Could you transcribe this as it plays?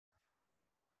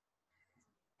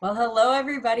Well, hello,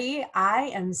 everybody.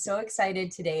 I am so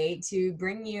excited today to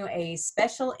bring you a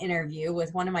special interview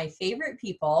with one of my favorite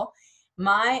people.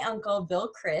 My uncle, Bill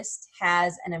Crist,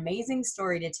 has an amazing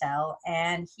story to tell,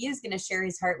 and he is going to share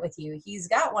his heart with you. He's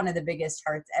got one of the biggest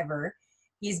hearts ever.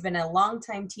 He's been a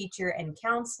longtime teacher and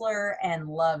counselor and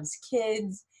loves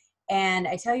kids. And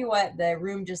I tell you what, the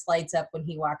room just lights up when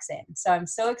he walks in. So I'm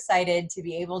so excited to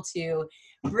be able to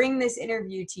bring this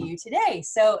interview to you today.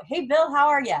 So, hey, Bill, how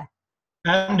are you?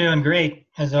 I'm doing great,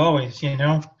 as always. Good.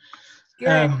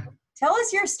 Um, Tell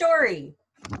us your story.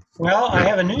 well, I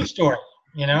have a news story.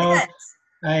 You know,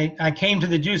 Yes. I came to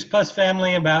the Juice Plus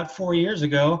family about 4 years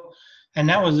ago, and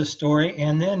that was a story.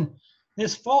 And then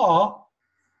this fall,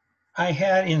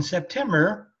 in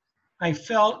September, I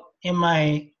felt in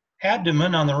my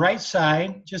abdomen on the right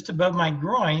side, just above my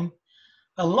groin,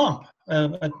 a lump,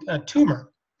 a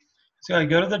tumor. So I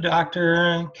go to the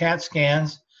doctor, CAT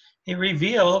scans. It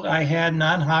revealed I had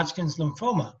non-Hodgkin's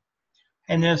lymphoma.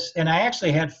 And I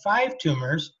actually had 5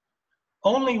 tumors,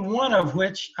 only one of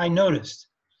which I noticed.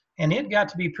 And it got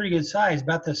to be pretty good size,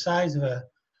 about the size of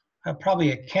probably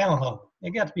a cantaloupe.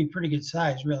 It got to be pretty good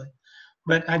size, really.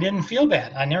 But I didn't feel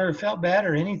bad. I never felt bad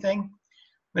or anything.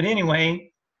 But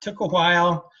anyway, took a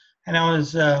while, and I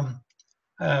was um,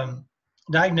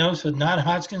 diagnosed with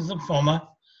non-Hodgkin's lymphoma.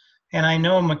 And I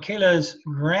know Michaela's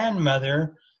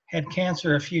grandmother had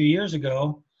cancer a few years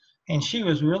ago, and she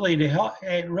was really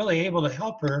able to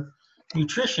help her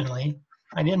nutritionally.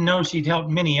 I didn't know she'd helped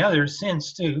many others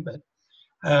since too, but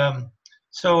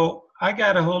so I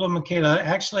got a hold of Michaela.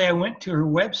 Actually, I went to her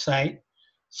website,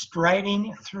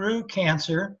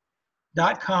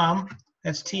 stridingthrucancer.com.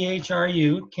 That's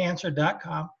THRU,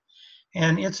 cancer.com.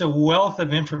 And it's a wealth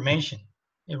of information.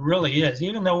 It really is.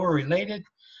 Even though we're related,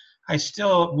 I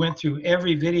still went through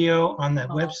every video on that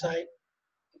Oh, website.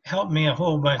 Helped me a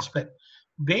whole bunch. But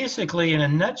basically, in a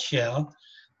nutshell,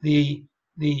 the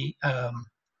the um,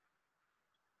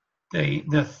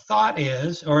 the thought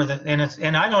is,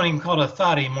 and I don't even call it a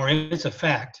thought anymore. It's a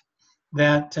fact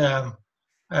that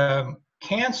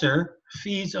cancer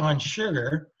feeds on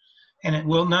sugar, and it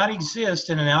will not exist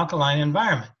in an alkaline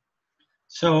environment.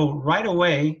 So right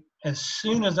away, as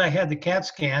soon as I had the CAT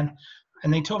scan,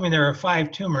 and they told me there were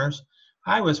 5 tumors,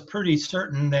 I was pretty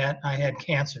certain that I had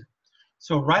cancer.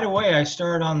 So right away, I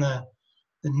started on the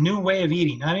new way of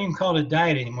eating. I don't even call it a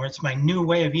diet anymore. It's my new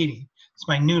way of eating. It's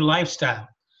my new lifestyle.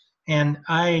 And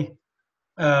I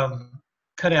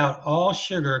cut out all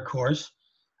sugar, of course.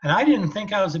 And I didn't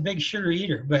think I was a big sugar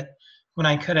eater, but when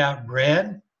I cut out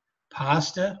bread,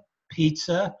 pasta,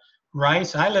 pizza,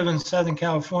 rice, I live in Southern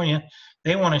California.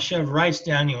 They want to shove rice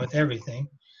down you with everything.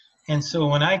 And so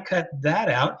when I cut that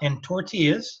out, and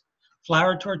tortillas,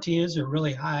 flour tortillas are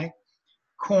really high.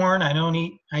 Corn, I don't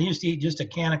eat. I used to eat just a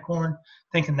can of corn,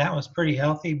 thinking that was pretty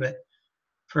healthy, but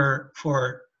for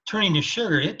turning to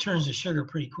sugar, it turns to sugar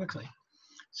pretty quickly.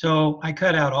 So I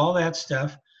cut out all that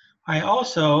stuff. I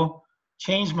also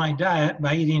changed my diet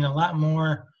by eating a lot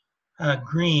more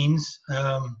greens,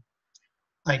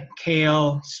 like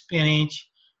kale, spinach,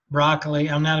 broccoli.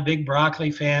 I'm not a big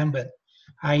broccoli fan, but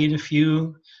I eat a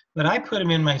few. But I put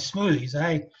them in my smoothies.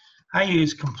 I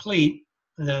use Complete,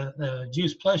 the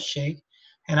Juice Plus shake,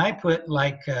 and I put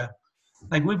like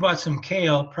we bought some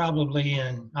kale probably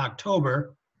in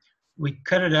October. We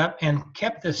cut it up and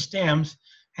kept the stems,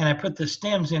 and I put the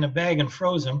stems in a bag and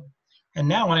froze them. And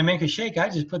now when I make a shake, I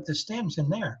just put the stems in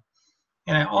there.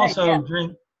 And I nice. Yeah. also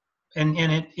drink, and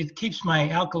it keeps my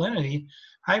alkalinity.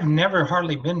 I've never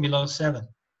hardly been below 7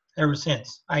 ever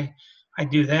since. I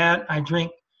do that. I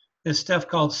drink this stuff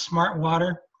called Smart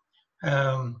Water.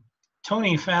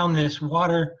 Tony found this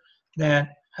water that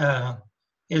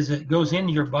it goes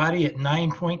into your body at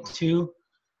 9.2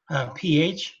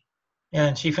 pH,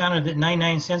 and she found it at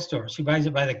 99-cent store. She buys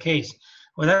it by the case.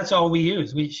 Well, that's all we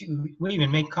use. We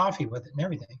even make coffee with it and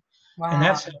everything. And Wow.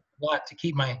 that's a lot to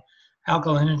keep my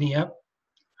alkalinity up.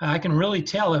 I can really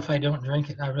tell if I don't drink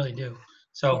it. I really do.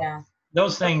 So Yeah.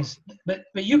 those things, but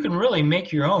you can really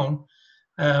make your own.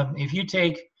 If you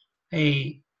take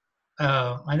I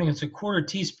think it's a quarter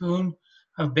teaspoon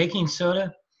of baking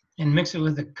soda and mix it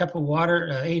with a cup of water,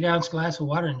 8-ounce glass of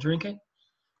water, and drink it,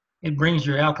 it brings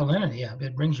your alkalinity up.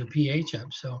 It brings your pH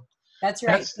up. So That's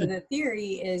right. that's So the the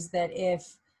theory is that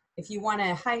if you want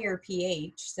a higher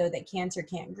pH so that cancer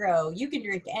can't grow, you can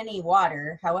drink any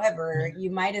water. However,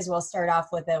 you might as well start off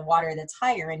with a water that's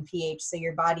higher in pH so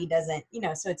your body doesn't,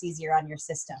 so it's easier on your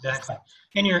system. exactly. So,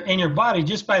 And your body,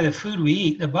 just by the food we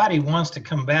eat, the body wants to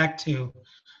come back to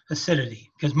acidity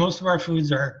because most of our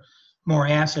foods are more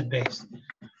acid based.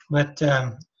 But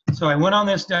So I went on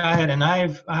this diet, and I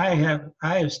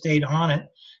have stayed on it,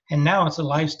 and now it's a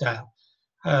lifestyle.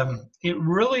 It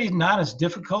really is not as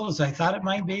difficult as I thought it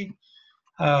might be.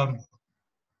 Um,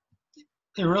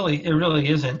 it really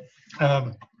isn't.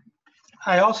 Um,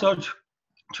 I also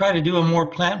try to do a more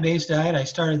plant-based diet. I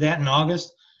started that in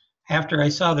August after I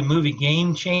saw the movie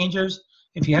Game Changers.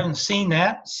 If you haven't seen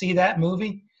that, see that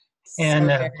movie. And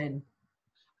So good.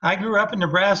 I grew up in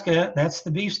Nebraska. That's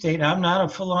the beef state. I'm not a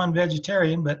full-on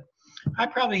vegetarian, but I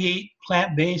probably eat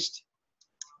plant-based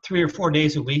 3 or 4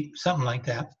 days a week, something like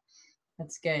that.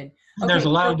 That's good. And there's Okay,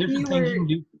 a lot so of different you things you were, can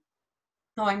do.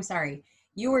 oh, I'm sorry.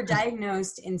 You were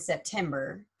diagnosed in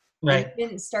September and Right. you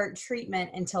didn't start treatment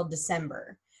until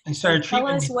December. I So started tell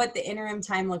treatment. us what the interim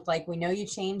time looked like. We know you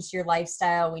changed your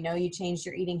lifestyle. We know you changed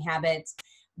your eating habits,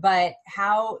 but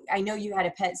how, I know you had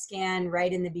a PET scan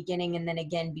right in the beginning and then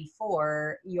again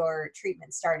before your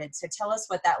treatment started. So tell us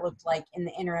what that looked like in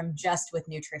the interim just with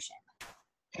nutrition.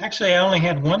 Actually, I only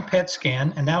had one PET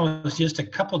scan, and that was just a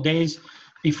couple days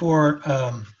before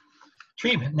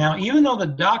treatment. Now, even though the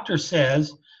doctor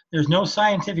says there's no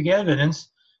scientific evidence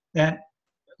that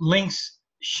links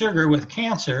sugar with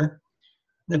cancer,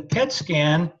 the PET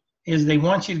scan is they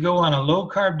want you to go on a low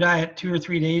carb diet 2 or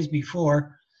 3 days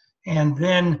before, and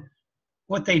then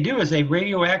what they do is they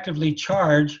radioactively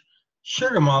charge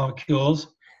sugar molecules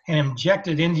and inject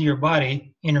it into your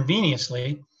body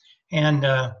intravenously, and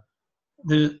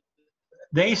the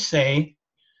they say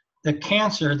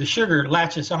the sugar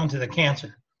latches onto the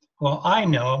cancer. Well, I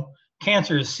know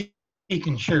cancer is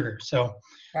seeking sugar. So,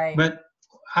 Right. but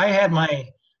I had my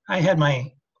I had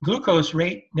my glucose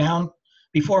rate down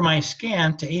before my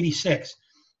scan to 86.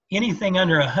 Anything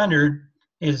under 100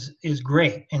 is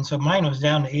great, and so mine was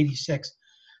down to 86.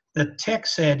 The tech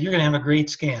said you're going to have a great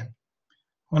scan.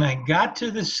 When I got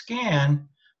to the scan,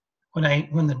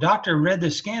 when the doctor read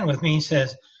the scan with me, he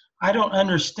says, I don't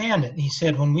understand it. He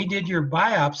said, when we did your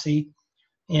biopsy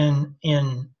in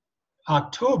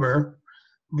October,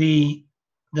 the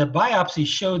biopsy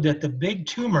showed that the big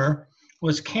tumor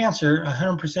was cancer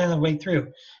 100% of the way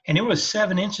through, and it was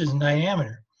 7 inches in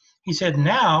diameter. He said,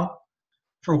 now,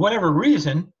 for whatever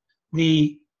reason,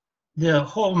 the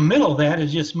whole middle of that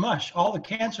is just mush. All the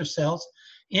cancer cells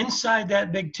inside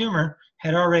that big tumor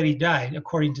had already died,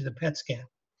 according to the PET scan.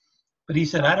 But he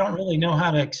said, I don't really know how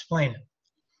to explain it.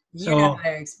 You know So how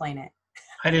to explain it.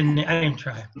 I didn't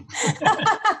try.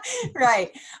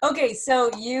 Right. Okay.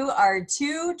 So you are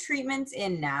 2 treatments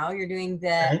in now. You're doing the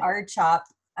Right, R-CHOP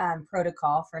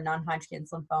protocol for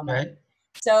non-Hodgkin's lymphoma. right.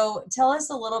 So tell us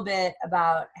a little bit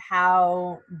about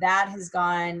how that has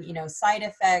gone, side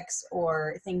effects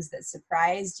or things that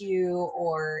surprised you,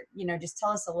 or, just tell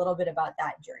us a little bit about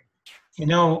that journey. You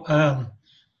know,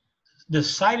 the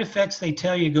side effects they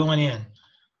tell you going in,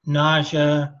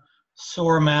 nausea,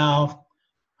 sore mouth,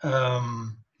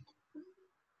 um,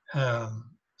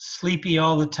 sleepy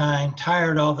all the time,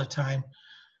 tired all the time.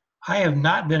 I have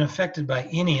not been affected by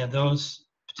any of those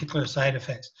particular side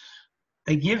effects.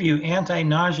 They give you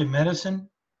anti-nausea medicine.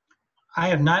 I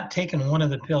have not taken one of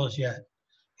the pills yet.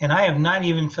 And I have not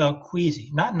even felt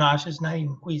queasy, not nauseous, not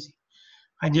even queasy.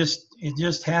 I just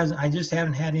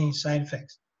haven't had any side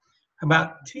effects.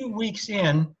 About 2 weeks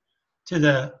in to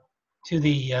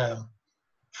the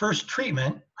first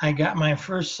treatment, I got my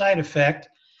first side effect,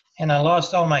 and I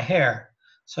lost all my hair.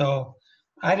 So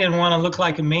I didn't want to look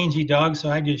like a mangy dog,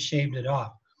 so I just shaved it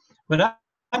off. But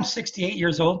I'm 68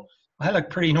 years old. I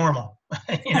look pretty normal,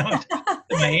 to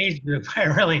my age group. I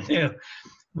really do.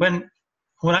 When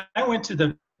I went to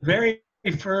the very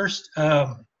first,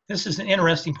 this is an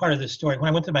interesting part of this story. When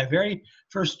I went to my very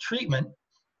first treatment,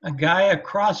 a guy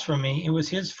across from me, it was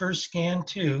his first scan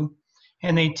too,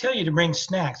 and they tell you to bring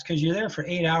snacks because you're there for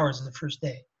 8 hours the first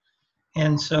day.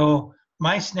 And so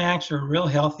my snacks were real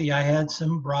healthy. I had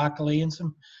some broccoli and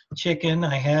some chicken.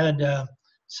 I had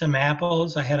some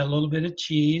apples. I had a little bit of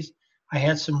cheese. I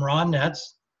had some raw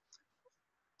nuts.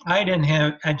 I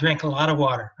drank a lot of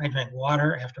water. I drank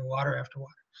water after water after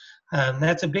water.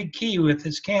 That's a big key with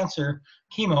this cancer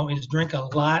chemo is drink a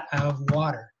lot of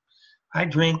water. I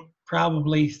drink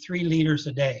probably 3 liters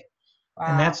a day,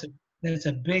 and Wow. that's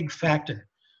a big factor.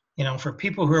 For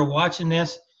people who are watching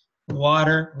this,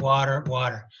 water, water,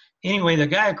 water. Anyway, the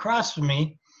guy across from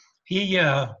me,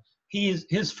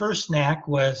 his first snack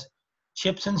was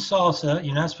chips and salsa.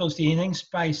 You're not supposed to eat anything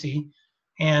spicy,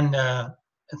 and a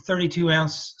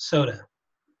 32-ounce soda,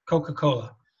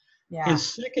 Coca-Cola. Yeah.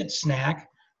 His second snack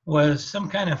was some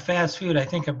kind of fast food, I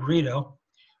think a burrito,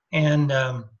 and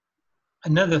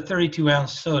another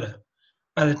 32-ounce soda.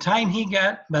 By the time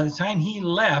he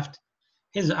left,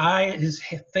 his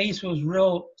face was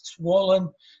real swollen.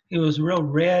 It was real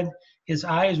red. His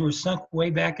eyes were sunk way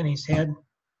back in his head.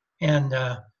 And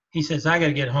he says, I got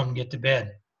to get home and get to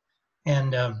bed.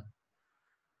 And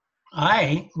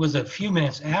I was a few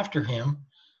minutes after him.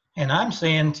 And I'm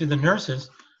saying to the nurses,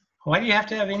 why do you have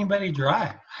to have anybody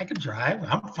drive? I could drive.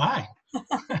 I'm fine.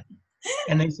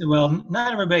 And they said, well,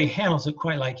 not everybody handles it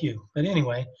quite like you. But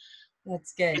anyway,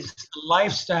 that's good. It's the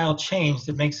lifestyle change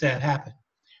that makes that happen.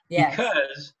 Yes.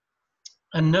 Because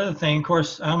another thing, of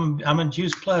course, I'm a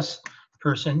Juice Plus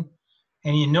person.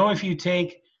 And you know, if you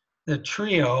take the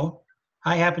trio,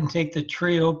 I happen to take the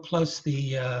trio plus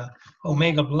the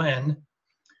Omega blend,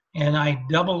 and I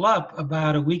double up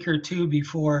about a week or two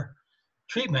before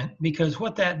treatment, because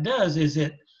what that does is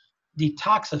it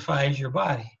detoxifies your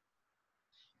body.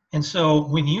 And so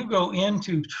when you go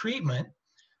into treatment,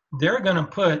 they're going to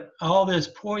put all this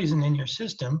poison in your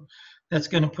system that's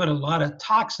going to put a lot of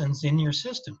toxins in your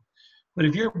system. But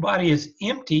if your body is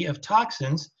empty of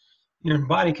toxins, your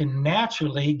body can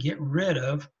naturally get rid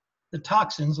of the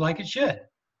toxins like it should.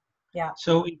 Yeah.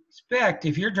 So expect,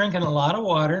 if you're drinking a lot of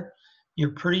water,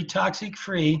 you're pretty toxic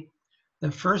free.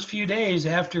 The first few days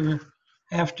after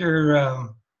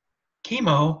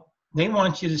chemo, they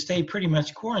want you to stay pretty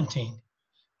much quarantined.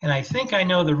 And I think I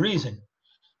know the reason,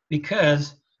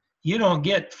 because you don't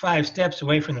get 5 steps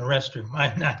away from the restroom.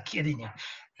 I'm not kidding you.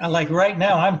 Like right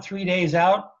now, I'm 3 days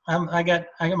out. I got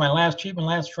my last treatment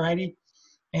last Friday,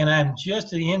 and I'm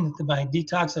just at the end of my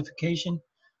detoxification.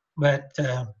 But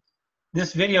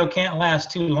this video can't last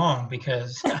too long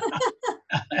because I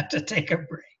have to take a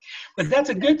break. But that's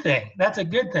a good thing. That's a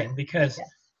good thing, because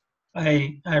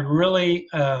I really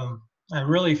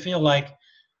feel like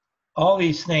all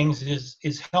these things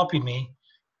is helping me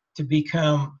to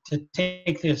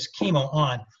take this chemo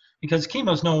on, because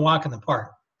chemo is no walk in the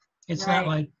park. It's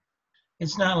right.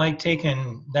 not like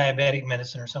taking diabetic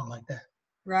medicine or something like that.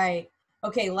 Right.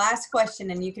 Okay. Last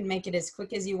question, and you can make it as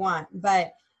quick as you want,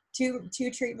 but two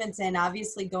treatments in,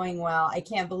 obviously going well. I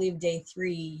can't believe day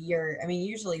 3,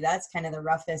 usually that's kind of the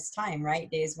roughest time, right?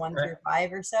 Days 1 through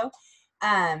 5 or so.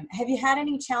 Have you had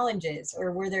any challenges,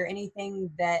 or were there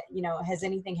anything that, has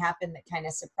anything happened that kind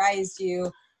of surprised you?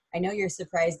 I know you're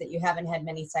surprised that you haven't had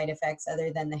many side effects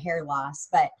other than the hair loss,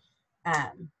 but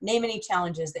name any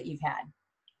challenges that you've had.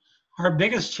 Our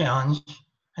biggest challenge,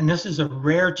 and this is a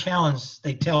rare challenge,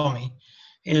 they tell me,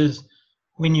 is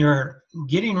when you're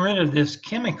getting rid of this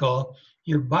chemical,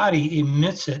 your body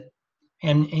emits it,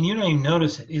 and you don't even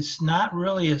notice it. It's not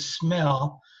really a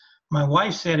smell. My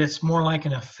wife said it's more like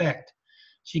an effect.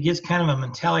 She gets kind of a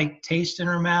metallic taste in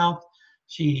her mouth.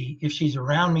 If she's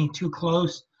around me too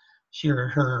close,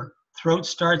 her throat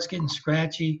starts getting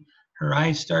scratchy, her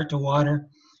eyes start to water.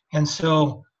 And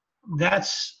so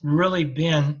that's really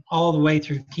been all the way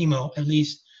through chemo, at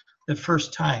least the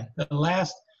first time. The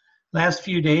last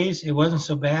few days, it wasn't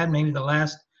so bad, maybe the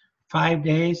last 5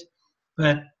 days,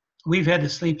 but we've had to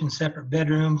sleep in separate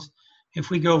bedrooms. If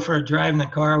we go for a drive in the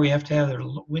car, we have to have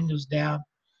the windows down.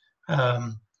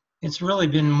 It's really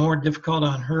been more difficult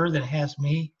on her than it has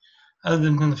me, other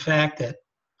than the fact that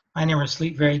I never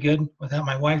sleep very good without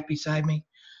my wife beside me.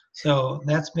 So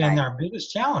that's been our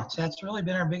biggest challenge. That's really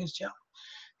been our biggest challenge.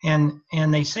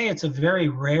 And they say it's a very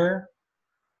rare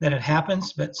that it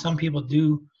happens, but some people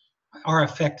are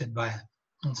affected by it.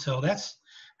 And so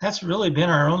that's really been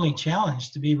our only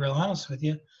challenge, to be real honest with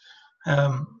you.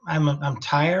 I'm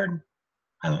tired.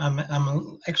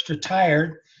 I'm extra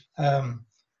tired.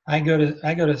 I go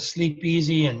to sleep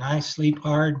easy, and I sleep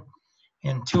hard.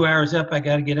 And 2 hours up, I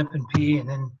got to get up and pee, and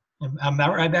then I'm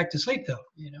right back to sleep, though.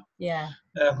 Yeah.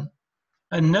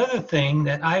 Another thing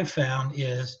that I've found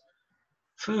is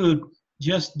food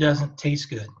just doesn't taste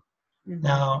good. Mm-hmm.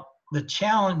 Now, the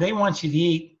challenge, they want you to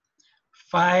eat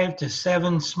 5 to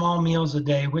 7 small meals a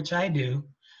day, which I do,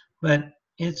 but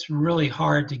it's really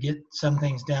hard to get some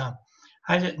things down.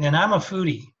 And I'm a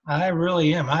foodie. I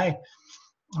really am.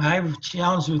 I've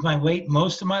challenged with my weight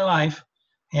most of my life,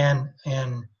 and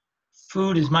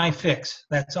food is my fix.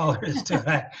 That's all there is to it.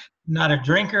 I'm not a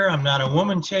drinker. I'm not a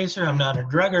woman chaser. I'm not a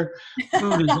drugger.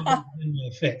 Food is my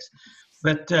fix.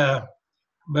 But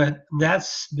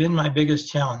that's been my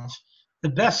biggest challenge. The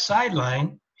best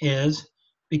sideline is,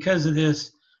 because of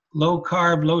this low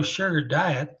carb, low sugar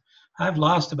diet, I've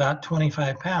lost about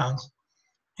 25 pounds.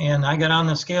 And I got on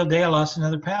the scale today, I lost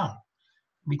another pound,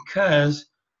 because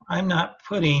I'm not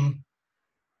putting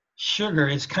sugar.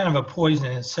 It's kind of a poison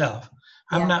in itself.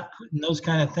 Yeah. I'm not putting those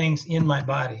kind of things in my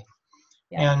body.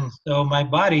 Yeah. And so my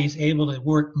body's able to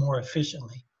work more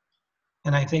efficiently.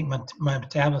 And I think my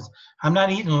metabolism, I'm not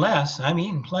eating less, I'm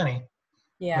eating plenty.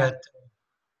 Yeah.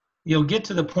 you'll get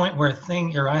to the point where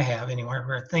or I have anywhere,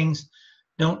 where things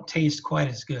don't taste quite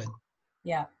as good.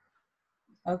 Yeah.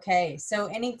 Okay. So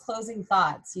any closing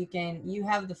thoughts? You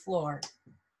have the floor.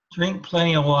 Drink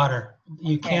plenty of water.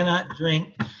 You Okay. cannot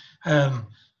drink. Um,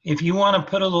 if you want to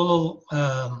put a little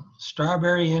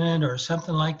strawberry in it or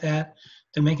something like that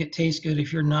to make it taste good,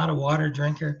 if you're not a water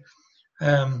drinker,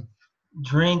 um,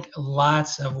 drink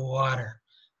lots of water.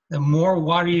 The more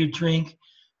water you drink,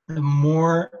 the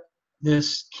more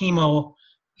this chemo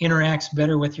interacts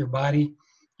better with your body.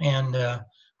 And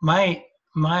my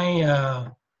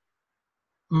my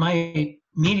my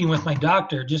meeting with my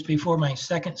doctor just before my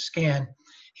second scan,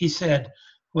 he said,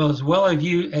 well, as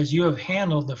you have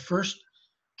handled the first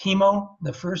chemo,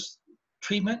 the first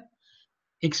treatment,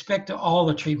 expect all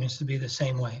the treatments to be the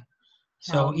same way.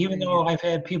 So even Hallelujah. though I've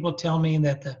had people tell me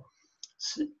that the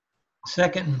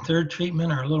second and third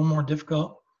treatment are a little more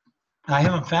difficult, I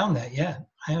haven't found that yet.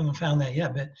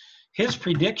 But his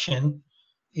prediction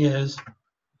is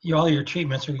all your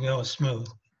treatments are going to go smooth.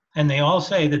 And they all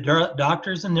say, the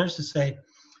doctors and nurses say,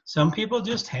 some people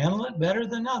just handle it better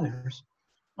than others.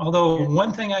 Although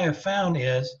one thing I have found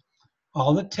is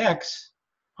all the techs,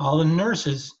 all the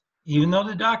nurses, even though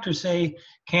the doctors say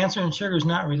cancer and sugar is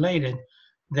not related,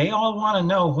 they all want to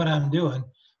know what I'm doing.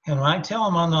 And when I tell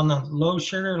them I'm on the low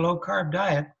sugar, low carb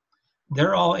diet,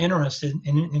 they're all interested.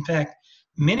 And in fact,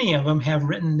 many of them have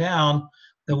written down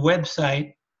the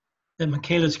website that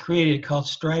Michaela's created called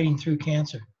Striding Through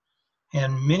Cancer.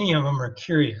 And many of them are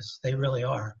curious. They really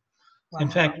are. In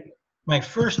Wow. fact, my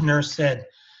first nurse said,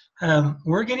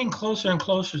 we're getting closer and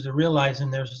closer to realizing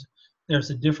there's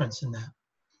a difference in that.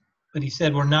 But he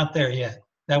said, we're not there yet.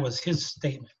 That was his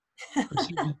statement.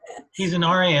 He's an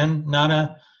RN, not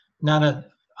a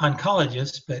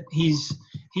oncologist, but he's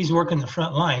working the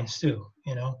front lines too,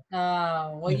 you know.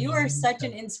 Oh, well, you are such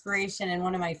an inspiration. And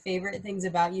one of my favorite things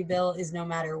about you, Bill, is no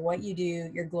matter what you do,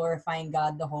 you're glorifying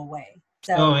God the whole way.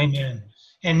 Oh, So amen.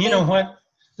 And you know thank what?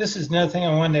 This is another thing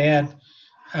I wanted to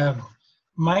add.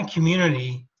 My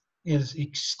community is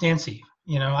extensive.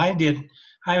 You know, I've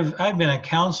been a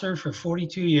counselor for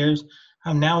 42 years.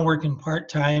 I'm now working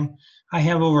part-time. I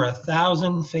have over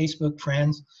 1,000 Facebook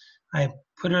friends. I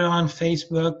put it on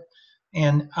Facebook,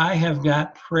 and I have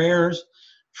got prayers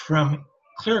from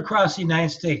clear across the United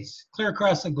States, clear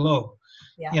across the globe.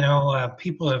 yeah. You know,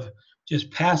 people have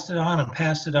just passed it on and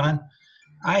passed it on.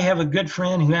 I have a good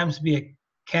friend who happens to be a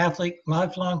Catholic,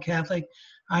 lifelong Catholic.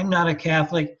 I'm not a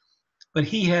Catholic, but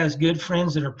he has good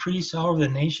friends that are priests all over the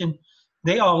nation.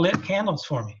 They all lit candles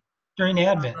for me during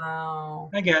Advent.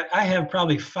 Wow. I have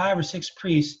probably 5 or 6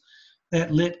 priests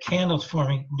that lit candles for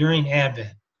me during Advent.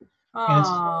 And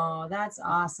Oh, that's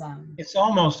awesome. it's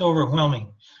almost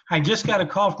overwhelming. I just got a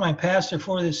call from my pastor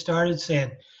before this started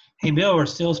saying, hey, Bill, we're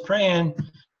still praying. We're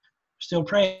still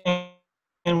praying.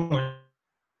 We're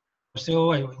still,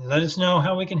 let us know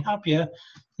how we can help you.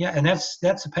 Yeah, and that's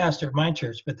the pastor of my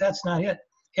church, but that's not it.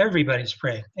 Everybody's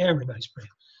praying. Everybody's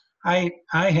praying.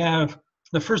 I have,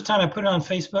 the first time I put it on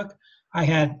Facebook, I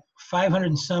had 500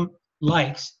 and some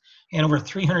likes and over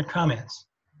 300 comments.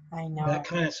 I know. That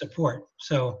kind of support.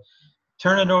 So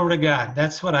turn it over to God.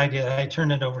 That's what I did. I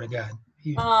turned it over to God.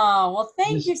 Oh, well,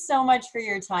 thank you so much for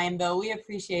your time, Bill. We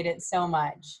appreciate it so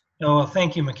much. Oh,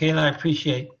 thank you, Michaela. I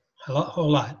appreciate a whole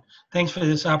lot. Thanks for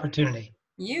this opportunity.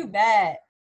 You bet.